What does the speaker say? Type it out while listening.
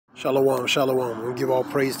Shalom, shalom. We give all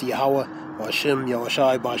praise to Yahweh, Hashem,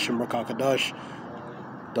 Yahushai, Bashem, Rakakadash.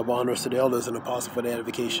 Double honors to the elders and apostles for the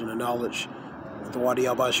edification and knowledge. The Wadi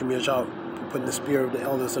Bashem Yahshua, for putting the spirit of the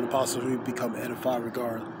elders and apostles, we become edified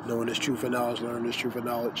regard, knowing this truth and knowledge, learning this truth and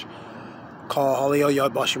knowledge. Call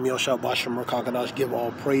Hallelujah, Bashem Yahshua, Bashem, Rakakadash. Give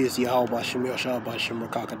all praise to Yahweh, Bashem Yahshua, Bashem,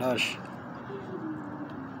 Rakakadash.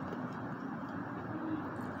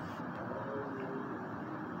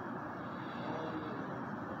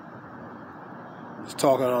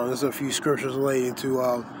 Talking on there's a few scriptures relating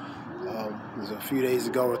to there's a few days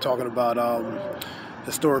ago we're talking about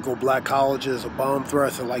historical black colleges, a bomb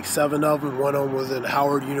threats, and like 7 of them. One of them was in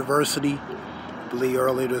Howard University, I believe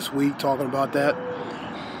earlier this week, talking about that.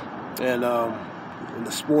 And in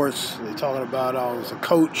the sports, they're talking about it was a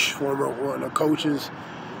coach, one of the coaches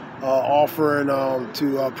offering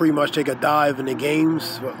to pretty much take a dive in the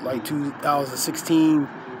games, like 2016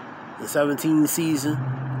 and 17 season.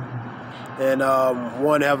 And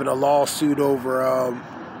one having a lawsuit over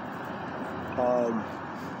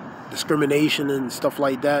discrimination and stuff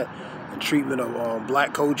like that, and treatment of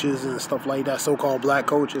black coaches and stuff like that, so-called black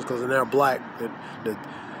coaches, because they're black.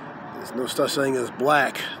 There's no such thing as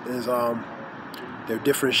black. They're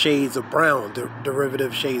different shades of brown,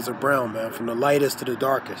 derivative shades of brown, man, from the lightest to the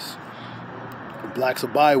darkest. Black's a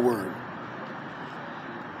byword.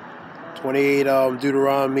 28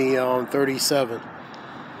 Deuteronomy 37.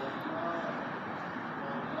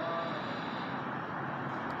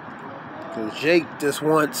 Because Jake just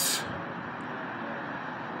wants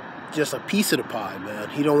just a piece of the pie, man.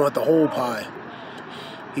 He don't want the whole pie.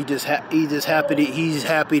 He's happy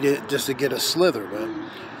to just to get a slither, man.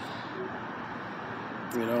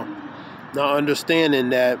 You know, not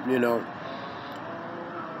understanding that, you know,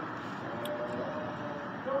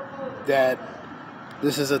 that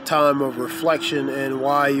this is a time of reflection and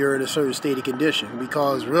why you're in a certain state of condition.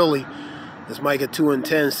 Because really, as Micah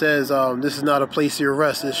 2:10 says, this is not a place of your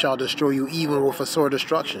rest. It shall destroy you even with a sore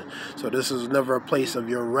destruction. So this is never a place of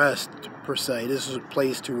your rest, per se. This is a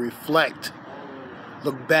place to reflect.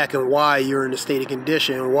 Look back and why you're in a state of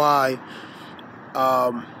condition, and why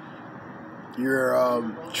you're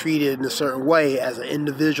treated in a certain way as an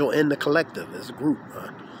individual and the collective, as a group,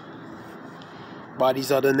 man. By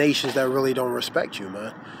these other nations that really don't respect you,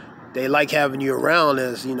 man. They like having you around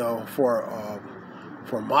as, you know, for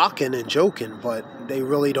mocking and joking, but they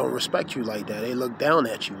really don't respect you like that. They look down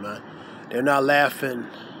at you, man. They're not laughing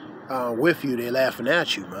with you, they're laughing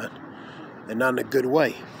at you, man. And not in a good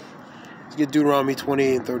way. Let's get Deuteronomy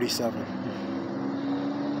 28 and 37.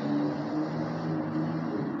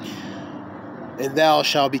 And thou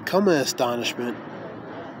shalt become an astonishment,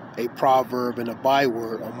 a proverb, and a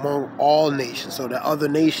byword among all nations. So that other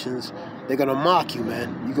nations, they're gonna mock you,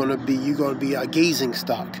 man. You're gonna be a gazing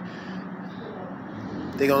stock.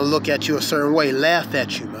 They're going to look at you a certain way, laugh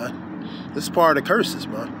at you, man. This is part of the curses,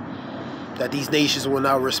 man. That these nations will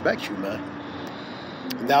not respect you, man.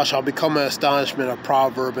 And thou shalt become an astonishment, a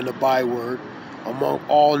proverb, and a byword among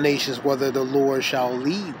all nations, whether the Lord shall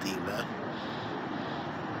lead thee, man.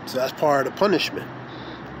 So that's part of the punishment.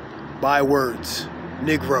 Bywords,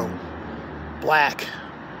 Negro, black,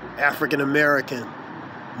 African American,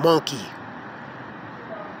 monkey.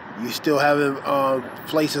 You still having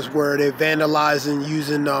places where they're vandalizing,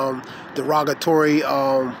 using derogatory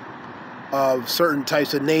certain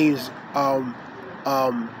types of names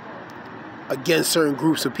against certain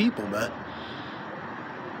groups of people, man.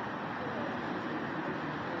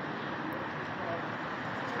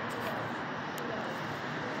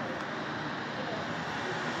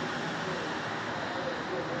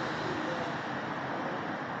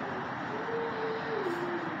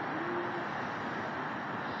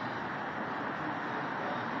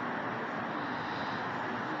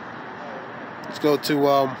 Let's go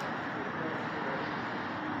to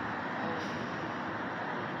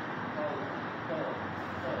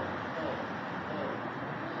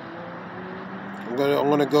I'm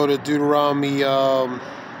gonna go to Deuteronomy let's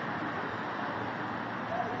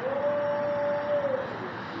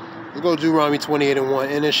go to Deuteronomy 28 and 1.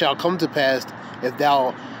 And it shall come to pass, if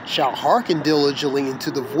thou shalt hearken diligently unto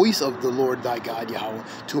the voice of the Lord thy God Yahweh,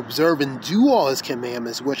 to observe and do all his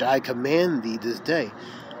commandments which I command thee this day,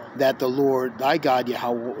 that the Lord thy God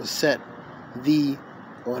Yahweh will set thee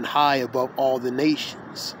on high above all the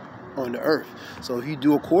nations on the earth. So if you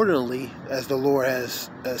do accordingly as the Lord has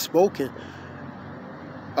spoken,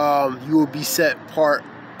 you will be set part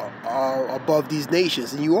above these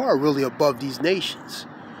nations, and you are really above these nations.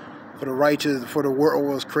 For the righteous, for the world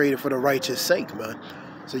was created for the righteous sake, man.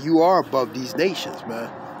 So you are above these nations,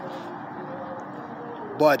 man.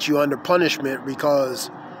 But you're under punishment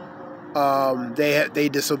because they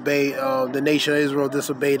disobeyed, the nation of Israel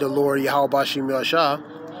disobeyed the Lord Yahweh Bashim Yashah,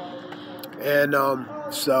 and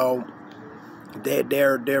so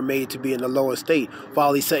they're made to be in the lower state.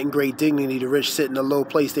 While he set in great dignity, the rich sit in a low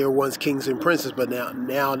place. They were once kings and princes, but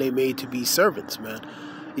now they made to be servants, man.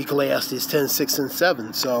 Ecclesiastes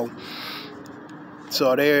 10:6-7. So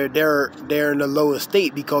they're in the lower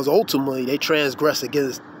state because ultimately they transgress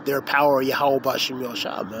against their power, Yahweh Bashim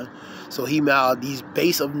Yashah, man. So he made these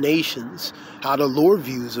base of nations, how the Lord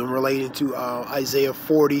views them, relating to Isaiah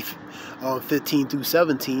 40,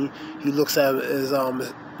 15-17. He looks at it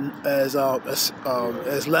as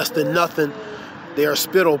less than nothing. They are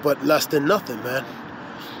spittle, but less than nothing, man.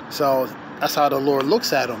 So that's how the Lord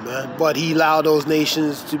looks at them, man. But he allowed those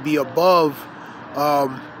nations to be above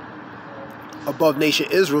nation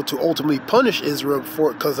Israel, to ultimately punish Israel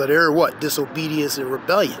because of their disobedience and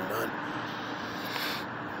rebellion, man.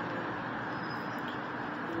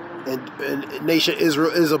 And nation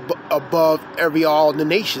Israel is above all the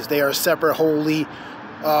nations. They are separate, holy,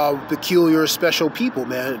 peculiar, special people,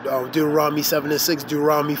 man. Deuteronomy 7:6,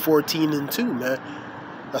 Deuteronomy 14:2, man.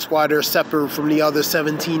 That's why they're separate from the other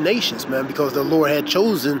 17 nations, man, because the Lord had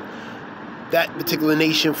chosen that particular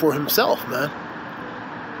nation for himself, man.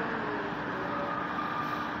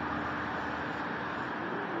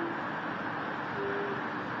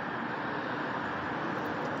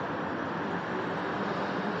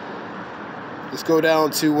 Let's go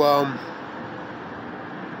down to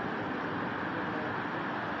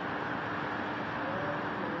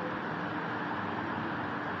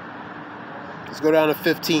let's go down to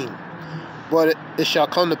 15. But it shall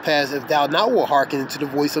come to pass, if thou not wilt hearken to the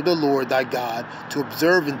voice of the Lord thy God, to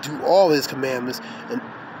observe and do all his commandments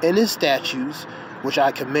and his statutes, which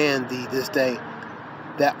I command thee this day,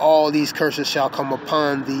 that all these curses shall come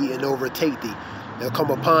upon thee and overtake thee. They'll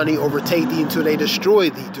come upon thee, overtake thee until they destroy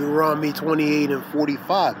thee. Deuteronomy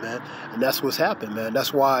 28:45, man. And that's what's happened, man.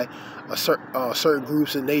 That's why certain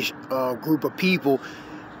groups and group of people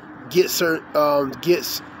get certain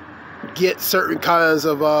kinds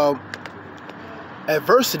of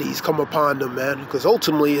adversities come upon them, man. Because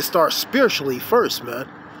ultimately it starts spiritually first, man.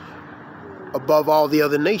 Above all the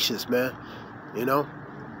other nations, man. You know.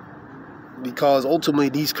 Because ultimately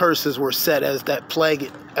these curses were set as that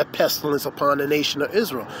plague, a pestilence upon the nation of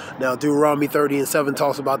Israel. Now Deuteronomy 30:7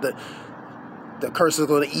 talks about the curse is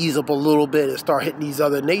going to ease up a little bit and start hitting these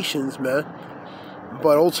other nations, man.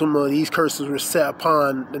 But ultimately these curses were set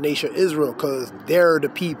upon the nation of Israel because they're the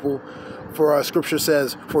people. For our scripture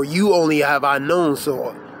says, "For you only have I known,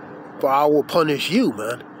 so for I will punish you,"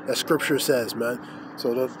 man. That scripture says, man.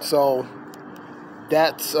 So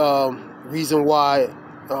that's reason why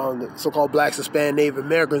the so-called blacks, Hispanic, Native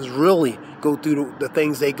Americans really go through the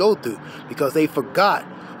things they go through, because they forgot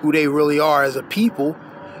who they really are as a people,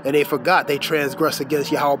 and they forgot they transgressed against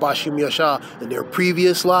Yahweh Bashim Yashah in their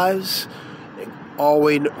previous lives, and all the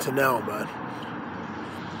way to now, man.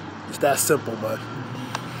 It's that simple, man.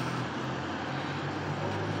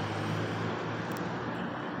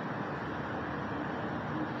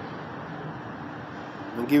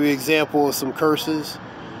 I'll give you an example of some curses.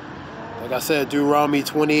 Like I said, Deuteronomy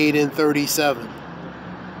 28:37.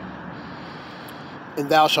 And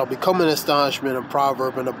thou shalt become an astonishment, a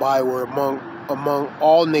proverb, and a byword among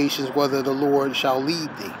all nations, whether the Lord shall lead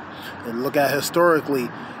thee. And look at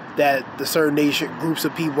historically that the certain nation groups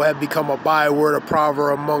of people have become a byword, a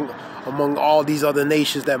proverb among all these other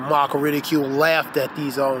nations that mock, ridicule, laughed at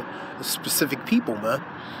these specific people, man.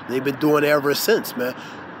 They've been doing it ever since, man.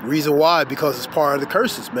 The reason why, because it's part of the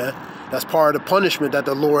curses, man. That's part of the punishment that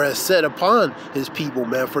the Lord has set upon his people,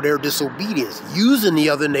 man, for their disobedience, using the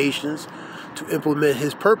other nations to implement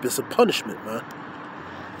his purpose of punishment, man.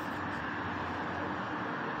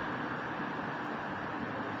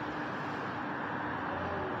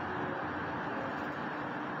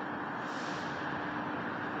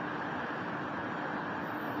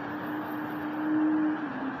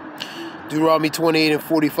 Deuteronomy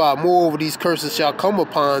 28:45. Moreover, these curses shall come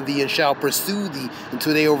upon thee and shall pursue thee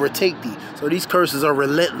until they overtake thee. So these curses are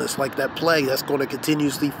relentless, like that plague that's going to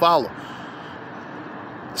continuously follow.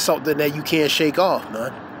 Something that you can't shake off,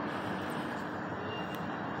 man.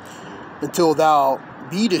 Until thou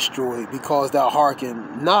be destroyed, because thou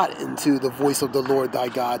hearken not unto the voice of the Lord thy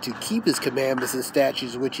God, to keep his commandments and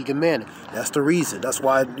statutes which he commanded. That's the reason. That's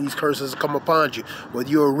why these curses come upon you. Whether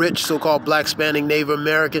you're a rich, so-called black, Hispanic, Native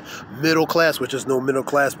American, middle class, which is no middle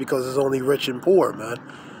class because it's only rich and poor, man.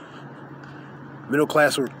 Middle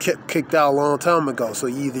class were kicked out a long time ago. So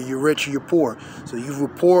either you're rich or you're poor. So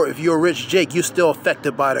if you're a rich Jake, you're still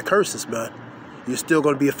affected by the curses, man. You're still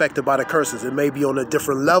going to be affected by the curses. It may be on a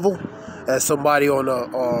different level. as somebody on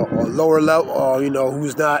a lower level, you know,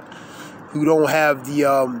 who don't have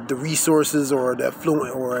the resources or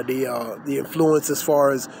the influence as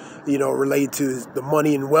far as, you know, related to the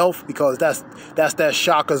money and wealth, because that's that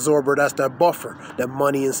shock absorber, that's that buffer, that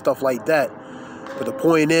money and stuff like that. But the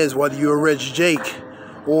point is, whether you're a rich Jake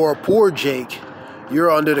or a poor Jake,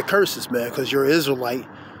 you're under the curses, man, because you're an Israelite,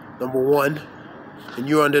 number one, and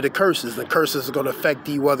you're under the curses. The curses are going to affect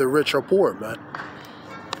you whether rich or poor, man.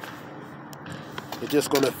 It's just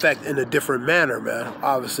going to affect in a different manner, man,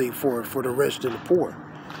 obviously for the rich than the poor.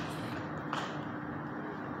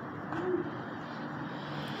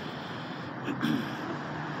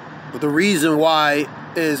 But the reason why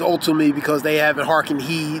is ultimately because they haven't hearkened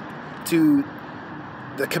heed to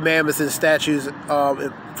the commandments and statutes,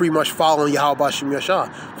 and pretty much following Yahweh Shem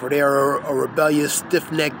Yashah. For they are a rebellious,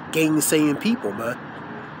 stiff-necked, gainsaying people, man.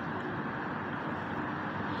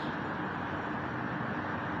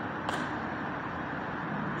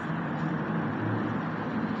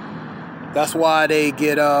 That's why they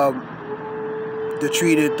get they're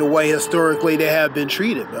treated the way historically they have been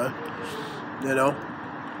treated, man. You know,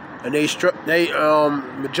 and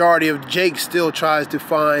majority of Jake still tries to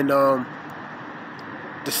find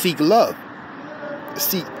to seek love,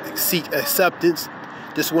 seek acceptance,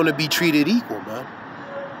 just want to be treated equal, man.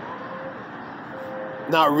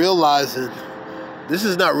 Not realizing this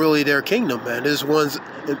is not really their kingdom, man. This one's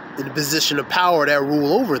in a position of power that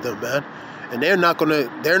rule over them, man. And they're not gonna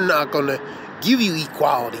give you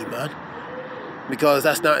equality, man, because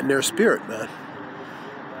that's not in their spirit, man.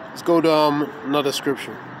 Let's go to another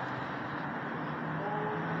scripture.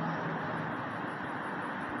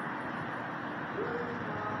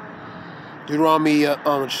 Deuteronomy,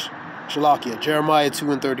 Shalakia, Jeremiah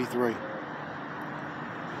 2:33.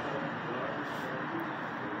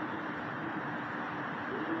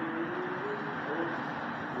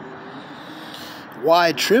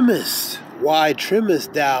 Why trimmest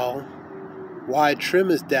thou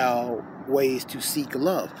ways to seek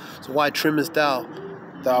love? So why trimmest thou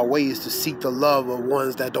ways to seek the love of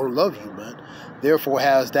ones that don't love you, man? Therefore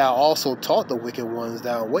hast thou also taught the wicked ones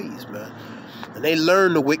thy ways, man. And they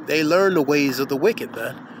learn the ways of the wicked,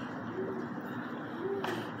 man.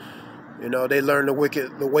 You know, they learn the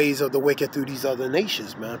ways of the wicked through these other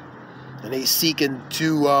nations, man. And they seeking to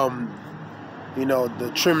you know,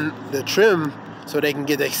 the trim so they can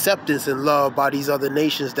get acceptance and love by these other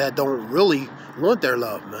nations that don't really want their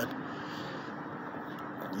love, man.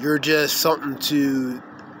 You're just something to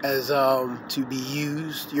be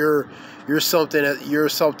used. You're something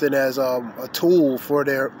as a tool for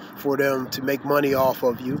them to make money off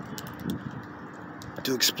of you,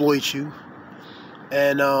 to exploit you,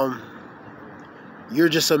 and you're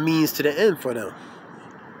just a means to the end for them.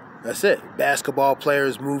 That's it. Basketball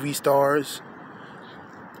players, movie stars.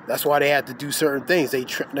 That's why they have to do certain things. They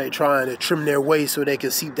trying to trim their ways so they can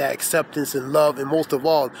seek that acceptance and love, and most of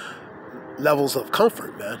all, levels of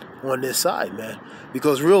comfort, man, on this side, man.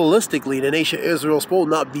 Because realistically, the nation of Israel is supposed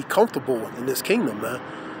not be comfortable in this kingdom, man.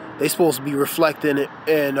 They supposed to be reflecting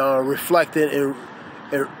reflecting on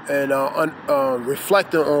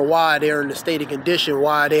why they're in the state of condition,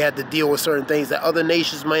 why they had to deal with certain things that other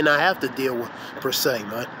nations might not have to deal with, per se,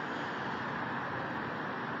 man.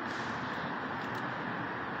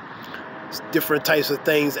 Different types of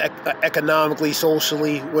things, economically,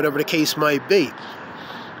 socially, whatever the case might be.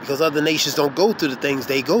 Because other nations don't go through the things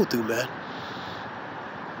they go through, man.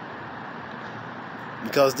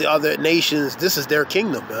 Because the other nations, this is their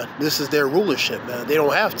kingdom, man. This is their rulership, man. They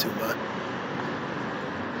don't have to, man.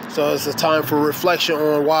 So it's a time for reflection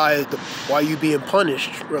on why you're being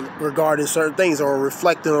punished regarding certain things, or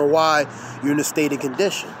reflecting on why you're in a state of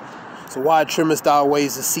condition. So why trimmest thy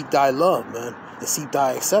ways to seek thy love, man, and seek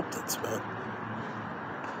thy acceptance, man.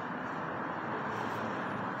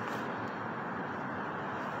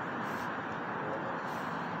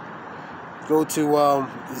 Go to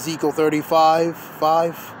Ezekiel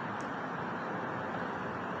 35:5.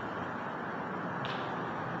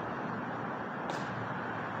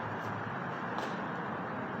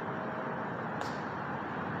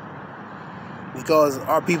 Because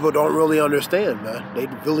our people don't really understand, man. They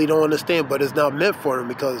really don't understand, but it's not meant for them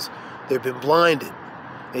because they've been blinded.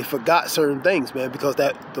 They forgot certain things, man, because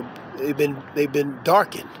they've been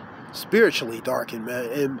darkened, spiritually darkened, man.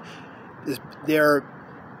 And there's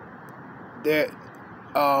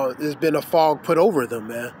been a fog put over them,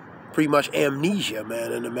 man. Pretty much amnesia,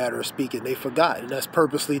 man, in a matter of speaking. They forgot, and that's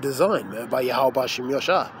purposely designed, man, by Yahweh Shem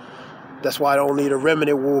Yashah. That's why only the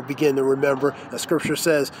remnant will begin to remember. The scripture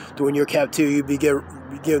says, during your captivity, you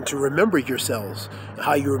begin to remember yourselves. And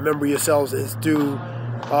how you remember yourselves is through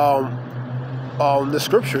the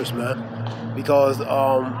scriptures, man. because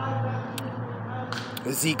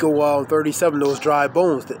Ezekiel 37, those dry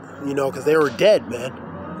bones, because they were dead, man.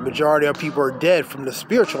 The majority of people are dead from the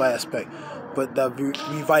spiritual aspect. But the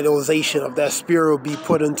revitalization of that spirit will be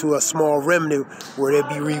put into a small remnant where they'll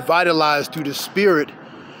be revitalized through the spirit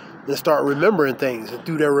and start remembering things. And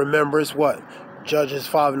through their remembrance, what? Judges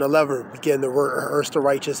 5 and 11 begin to rehearse the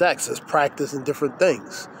righteous acts as practice in different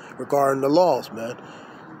things regarding the laws, man.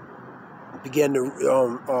 Begin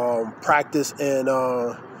to practice and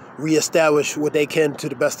reestablish what they can to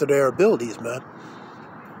the best of their abilities, man.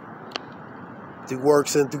 Through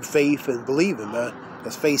works and through faith and believing, man.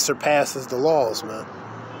 Because faith surpasses the laws, man.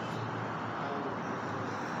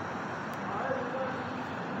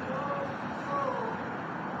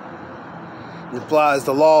 It implies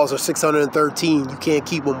the laws are 613. You can't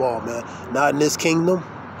keep them all, man. Not in this kingdom.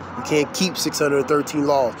 You can't keep 613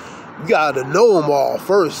 laws. You got to know them all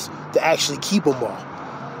first to actually keep them all.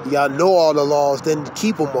 You got to know all the laws, then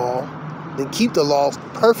keep them all. Then keep the laws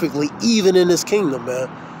perfectly, even in this kingdom, man.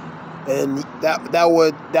 And that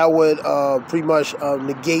would pretty much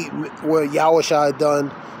negate what Yahushua had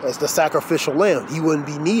done as the sacrificial lamb. He wouldn't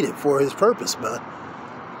be needed for his purpose, man.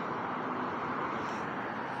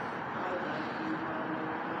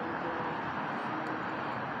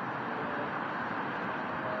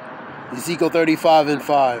 Ezekiel 35 and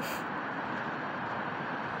 5.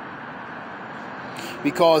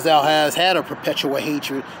 Because thou hast had a perpetual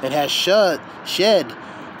hatred and hast shed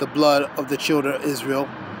the blood of the children of Israel,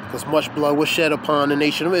 because much blood was shed upon the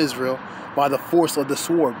nation of Israel by the force of the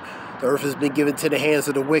sword. The earth has been given to the hands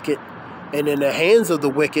of the wicked, and in the hands of the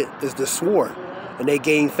wicked is the sword. And they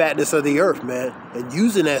gain fatness of the earth, man. And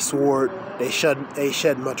using that sword, they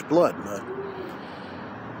shed much blood, man.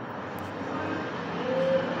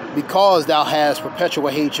 Because thou hast perpetual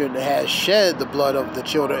hatred and hast shed the blood of the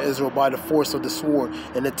children of Israel by the force of the sword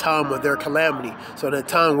in the time of their calamity. So in the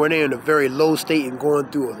time when they're in a very low state and going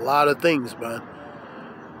through a lot of things, man.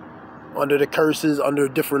 Under the curses, under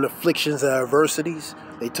different afflictions and adversities.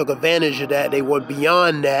 They took advantage of that. They went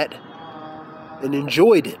beyond that and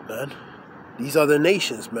enjoyed it, man. These other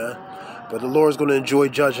nations, man. But the Lord's going to enjoy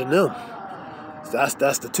judging them. That's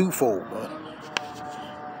the twofold, man.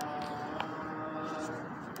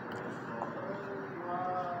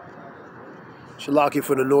 Shalaki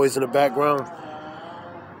for the noise in the background.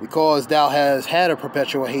 Because thou hast had a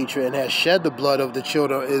perpetual hatred and hast shed the blood of the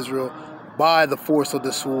children of Israel by the force of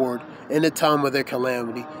the sword in the time of their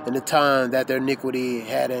calamity, in the time that their iniquity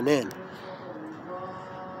had an end.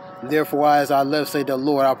 Therefore, as I live, say the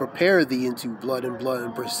Lord, I'll prepare thee into blood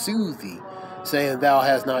and pursue thee, saying thou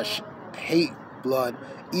hast not hate blood,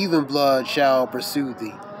 even blood shall pursue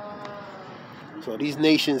thee. So these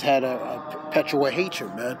nations had a perpetual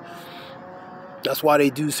hatred, man. That's why they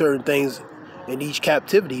do certain things in each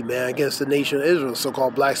captivity, man, against the nation of Israel,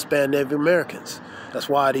 so-called black, Spanish, Native Americans. That's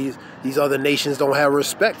why these other nations don't have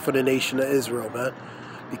respect for the nation of Israel, man.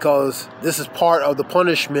 Because this is part of the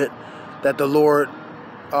punishment that the Lord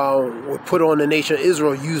would put on the nation of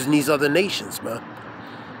Israel using these other nations, man.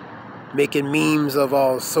 Making memes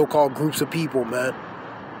of so-called groups of people, man.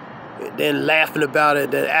 Then laughing about it,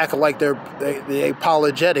 then acting like they're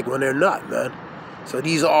apologetic when they're not, man. So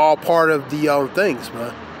these are all part of the things,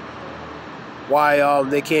 man. Why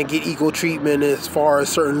they can't get equal treatment as far as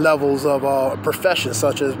certain levels of professions,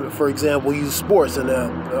 such as, for example, youth sports and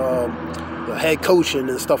head coaching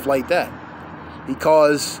and stuff like that.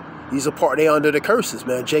 Because these are they under the curses,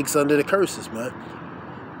 man. Jake's under the curses, man.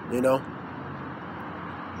 You know?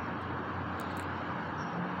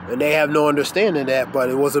 And they have no understanding of that, but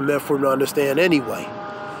it wasn't meant for them to understand anyway.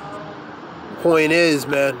 The point is,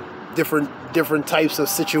 man, different types of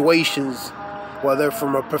situations, whether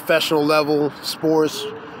from a professional level, sports,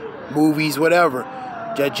 movies, whatever,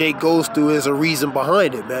 that Jake goes through is a reason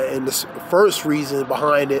behind it, man. And the first reason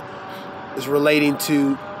behind it is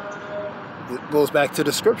it goes back to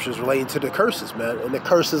the scriptures, relating to the curses, man. And the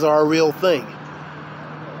curses are a real thing.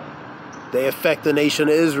 They affect the nation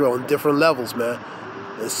of Israel in different levels, man.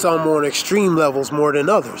 And some on extreme levels more than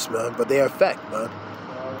others, man. But they affect, man.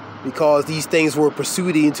 Because these things will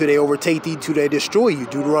pursue thee until they overtake thee, until they destroy you.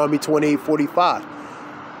 Deuteronomy 28:45.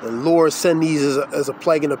 And the Lord send these as a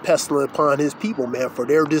plague and a pestilence upon his people, man, for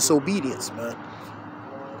their disobedience, man.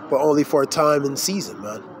 But only for a time and season,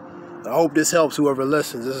 man. I hope this helps whoever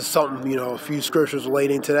listens. This is something, a few scriptures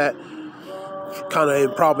relating to that. Kind of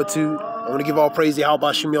impromptu. I want to give all praise to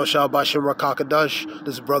Yahweh Shem Yahshua Bashem Rakakadash.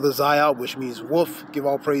 This is Brother Zayah, which means wolf. Give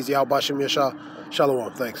all praise to Yahweh Shem Yahshua.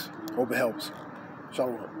 Shalom. Thanks. Hope it helps.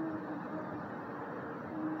 Shalom.